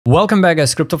Welcome back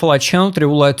guys, CryptoFly channel. Today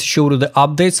we would like to show you the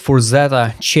updates for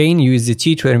ZetaChain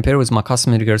USDT trading pair with my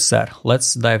custom indicator set.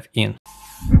 Let's dive in.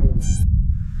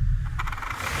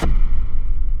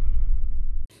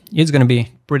 It's gonna be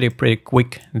pretty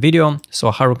quick video,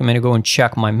 so I recommend you go and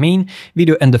check my main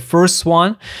video. And the first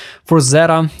one for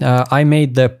Zeta, I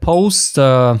made the post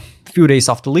a few days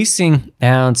after listing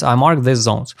and I marked these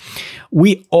zones.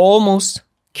 We almost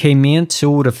came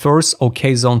into the first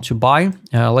okay zone to buy.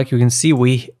 Like you can see,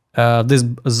 we this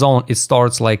zone, it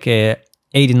starts like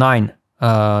 89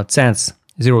 cents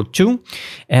 02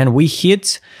 and we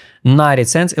hit 90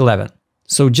 cents 11.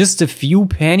 So just a few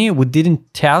penny. We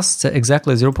didn't test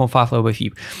exactly 0.5 level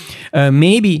fib.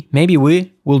 Maybe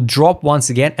we will drop once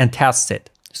again and test it.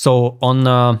 So on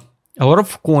a lot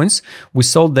of coins, we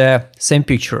saw the same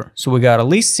picture. So we got a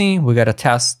listing, we got a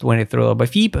test 23 level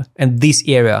fib, and this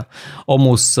area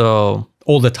almost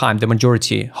all the time, the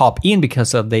majority hop in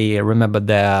because they remember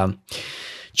the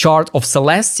chart of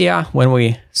Celestia when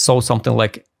we saw something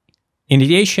like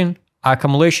initiation,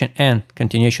 accumulation, and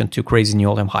continuation to crazy new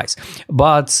all-time highs.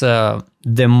 But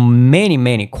the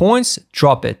many coins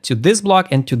drop it to this block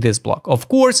and to this block. Of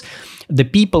course, the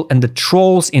people and the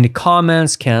trolls in the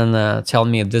comments can tell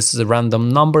me this is a random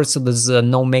number, so this is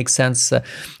no make sense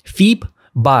fib,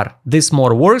 but this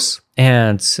model works,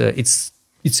 and it's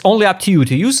only up to you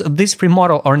to use this free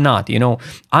model or not. You know,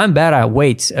 I'm better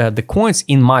weight the coins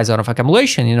in my zone of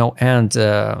accumulation, you know, and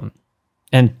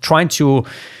trying to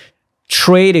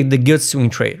trade the good swing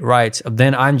trade, right?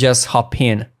 Then I'm just hop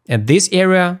in at this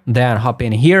area, then hop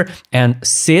in here and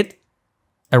sit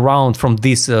around from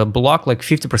this block like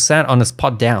 50% on a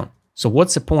spot down. So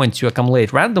what's the point to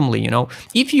accumulate randomly, you know?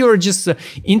 If you're just an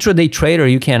intraday trader,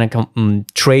 you can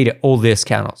trade all these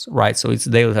candles, right? So it's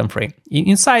daily time frame.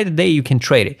 Inside the day, you can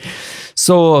trade it.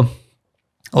 So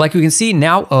like you can see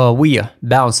now, we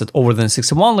bounced it over the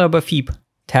 61 level fib,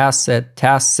 test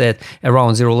it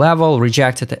around 0 level,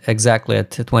 rejected exactly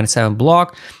at 27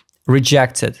 block,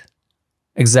 rejected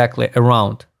exactly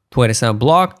around 27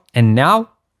 block, and now,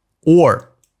 or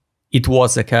it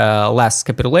was like a last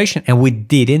capitulation and we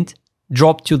didn't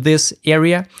drop to this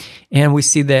area, and we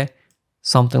see the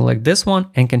something like this one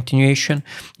and continuation.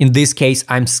 In this case,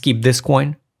 I'm skip this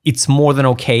coin. It's more than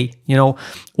okay, you know,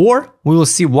 or we will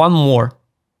see one more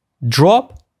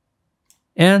drop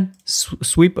and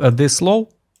sweep this low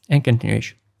and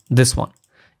continuation. This one,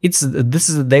 this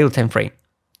is the daily time frame.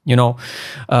 You know,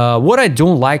 what I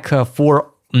don't like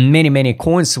for many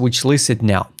coins which listed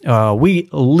now, we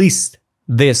list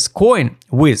this coin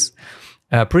with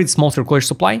pretty small circular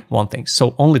supply, one thing.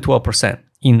 So only 12%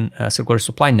 in circular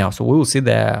supply now. So we will see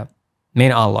the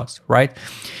main unlocks, right?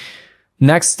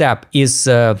 Next step is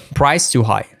price too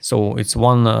high. So it's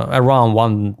around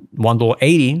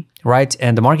 $1.80, right?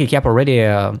 And the market cap already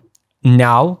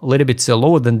now a little bit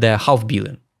lower than the $500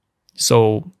 million.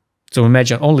 So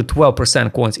imagine only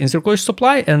 12% coins in circular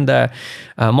supply and the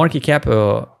market cap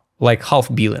like $500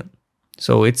 million.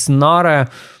 So it's not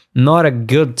a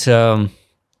good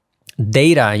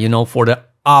data, you know, for the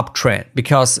uptrend,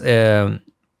 because in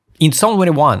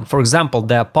 2021, for example,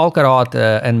 the Polkadot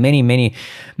and many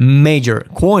major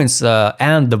coins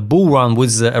and the bull run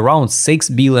was around 6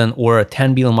 billion or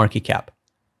 10 billion market cap.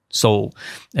 So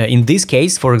in this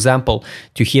case, for example,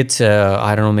 to hit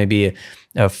I don't know, maybe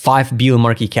 5 billion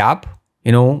market cap,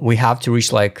 you know, we have to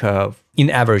reach like in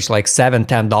average like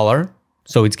 $7-10,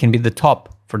 so it can be the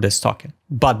top for this token.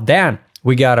 But then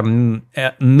we got a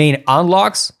main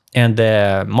unlocks, and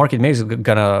the market makers are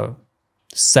gonna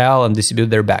sell and distribute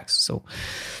their bags. So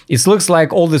it looks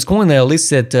like all this coin are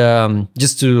listed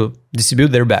just to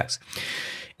distribute their bags.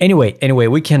 Anyway,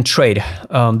 we can trade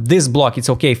this block. It's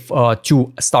okay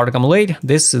to start accumulate.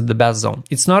 This is the best zone.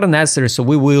 It's not necessary, so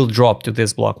we will drop to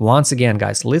this block. Once again,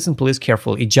 guys, listen please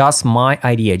carefully. It's just my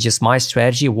idea, just my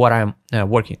strategy, what I'm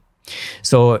working.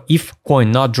 So if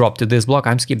coin not drop to this block,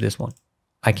 I'm skip this one.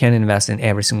 I can invest in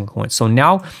every single coin. So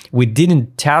now we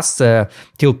didn't test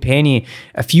till penny,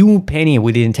 a few penny,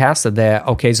 we didn't test the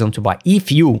okay zone to buy.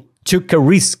 If you took a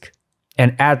risk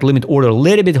and add limit order a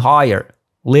little bit higher,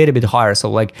 so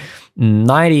like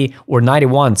 90 or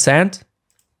 91 cent,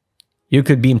 you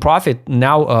could be in profit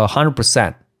now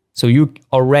 100%. So you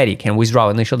already can withdraw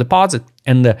initial deposit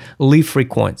and leave free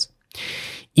coins.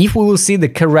 If we will see the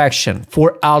correction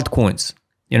for altcoins,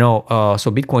 you know,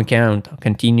 so Bitcoin can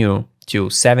continue to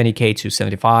 70K to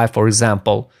 75, for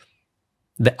example,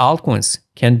 the altcoins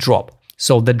can drop.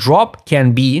 So the drop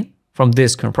can be from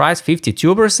this current price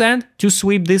 52% to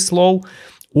sweep this low,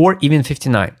 or even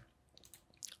 59.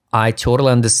 I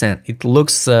totally understand. It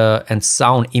looks and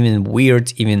sound even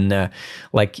weird, even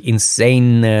like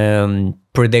insane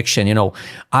prediction. You know,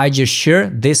 I just share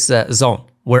this zone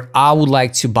where I would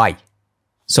like to buy.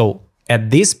 So at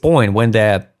this point, when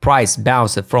the price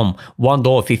bounced from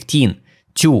 $1.15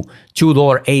 to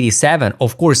 $2.87,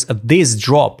 of course, this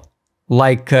drop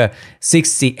like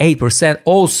 68%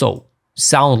 also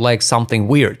sound like something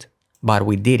weird, but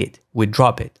we did it. We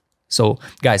drop it. So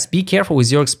guys, be careful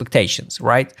with your expectations,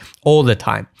 right? All the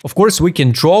time. Of course, we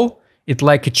can draw it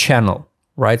like a channel,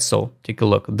 right? So take a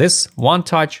look. This one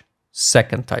touch,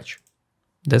 second touch,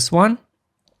 this one,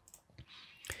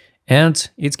 and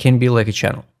it can be like a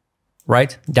channel,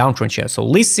 right? Downtrend channel. So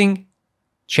listing,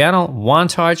 channel, one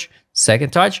touch,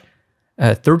 second touch,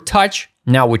 third touch.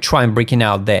 Now we're trying breaking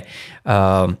out the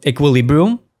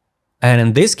equilibrium. And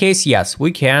in this case, yes,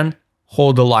 we can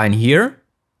hold the line here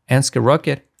and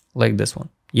skyrocket like this one.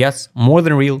 Yes, more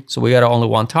than real. So we got only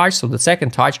one touch. So the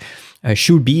second touch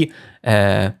should be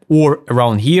or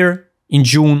around here in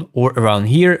June or around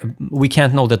here. We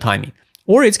can't know the timing.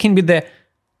 Or it can be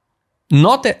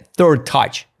not the third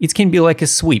touch. It can be like a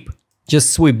sweep.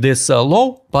 Just sweep this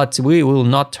low, but we will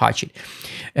not touch it.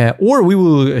 Or we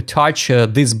will touch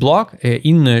this block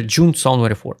in June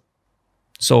 2024.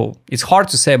 So it's hard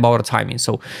to say about the timing.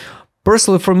 So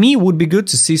personally, for me, it would be good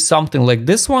to see something like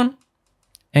this one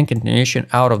and continuation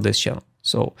out of this channel.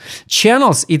 So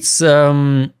channels, it's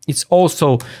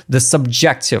also the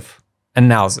subjective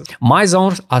analysis. My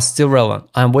zones are still relevant.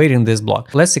 I'm waiting this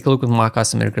block. Let's take a look at my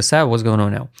customer request. What's going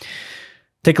on now?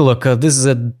 Take a look. This is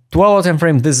a 12-hour time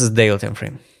frame. This is daily time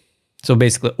frame. So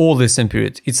basically all this in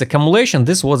period. It's accumulation.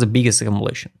 This was the biggest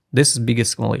accumulation. This is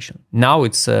biggest accumulation. Now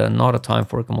it's not a time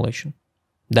for accumulation.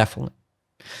 Definitely.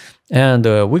 And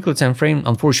weekly time frame,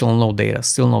 unfortunately, no data,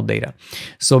 still no data.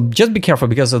 So just be careful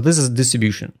because this is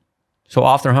distribution. So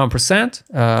after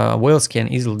 100%, whales can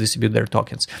easily distribute their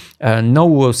tokens.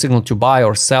 No signal to buy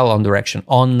or sell on direction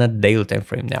on the daily time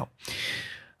frame now.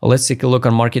 Let's take a look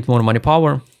on market mode, money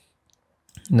power.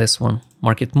 This one,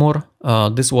 market mode.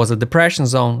 This was a depression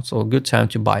zone, so a good time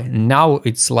to buy. Now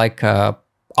it's like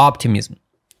optimism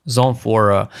zone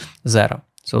for Zeta.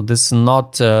 So this is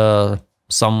not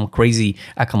some crazy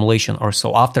accumulation or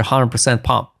so after 100%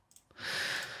 pump.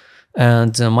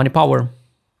 And money power,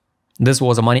 this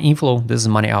was a money inflow, this is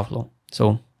money outflow,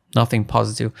 so nothing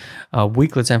positive.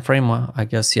 Weekly time frame, I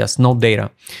guess, yes, no data.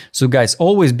 So guys,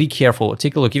 always be careful.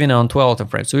 Take a look even on 12 time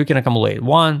frame. So you can accumulate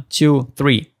 1, 2,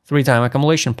 3 time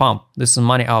accumulation pump. This is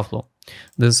money outflow.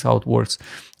 This is how it works.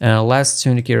 Last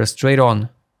two indicators, trade on.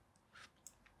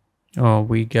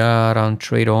 We got on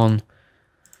trade on.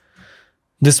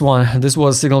 This one, this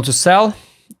was a signal to sell.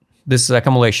 This is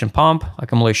accumulation pump,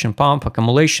 accumulation pump,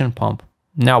 accumulation pump.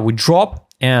 Now we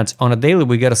drop, and on a daily,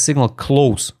 we get a signal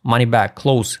close, money back,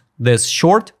 close. This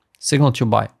short, signal to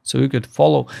buy. So you could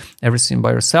follow everything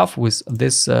by yourself with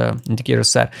this indicator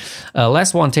set.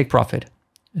 Last one, take profit.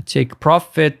 Take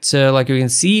profit, like you can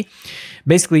see.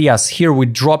 Basically, yes, here we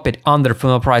drop it under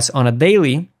fundamental price on a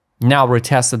daily. Now we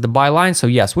tested the buy line. So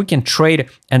yes, we can trade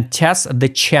and test the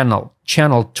channel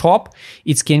top.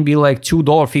 It can be like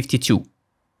 $2.52.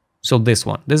 So this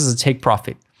one, this is a take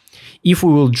profit. If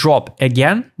we will drop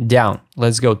again down,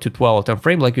 let's go to 12 time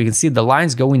frame. Like you can see, the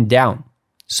lines going down.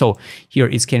 So here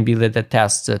it can be that the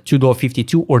test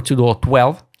 $2.52 or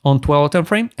 $2.12 on 12 time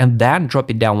frame, and then drop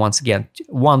it down once again,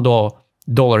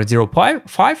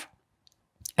 $1.05.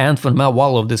 And for the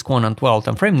value of this coin on 12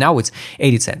 time frame, now it's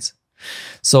 80 cents.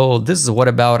 So this is what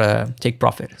about take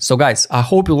profit. So guys, I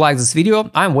hope you like this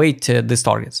video. I'm wait these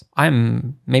targets.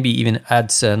 I'm maybe even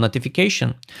add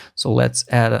notification. So let's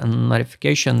add a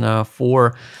notification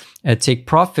for take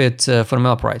profit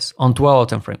fundamental price on 12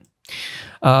 time frame.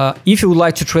 If you would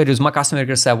like to trade with my customer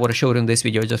request, what I showed in this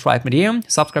video, just write me DM,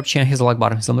 subscribe channel, hit the like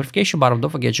button, hit the notification button. Don't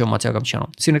forget to join my Telegram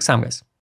channel. See you next time, guys.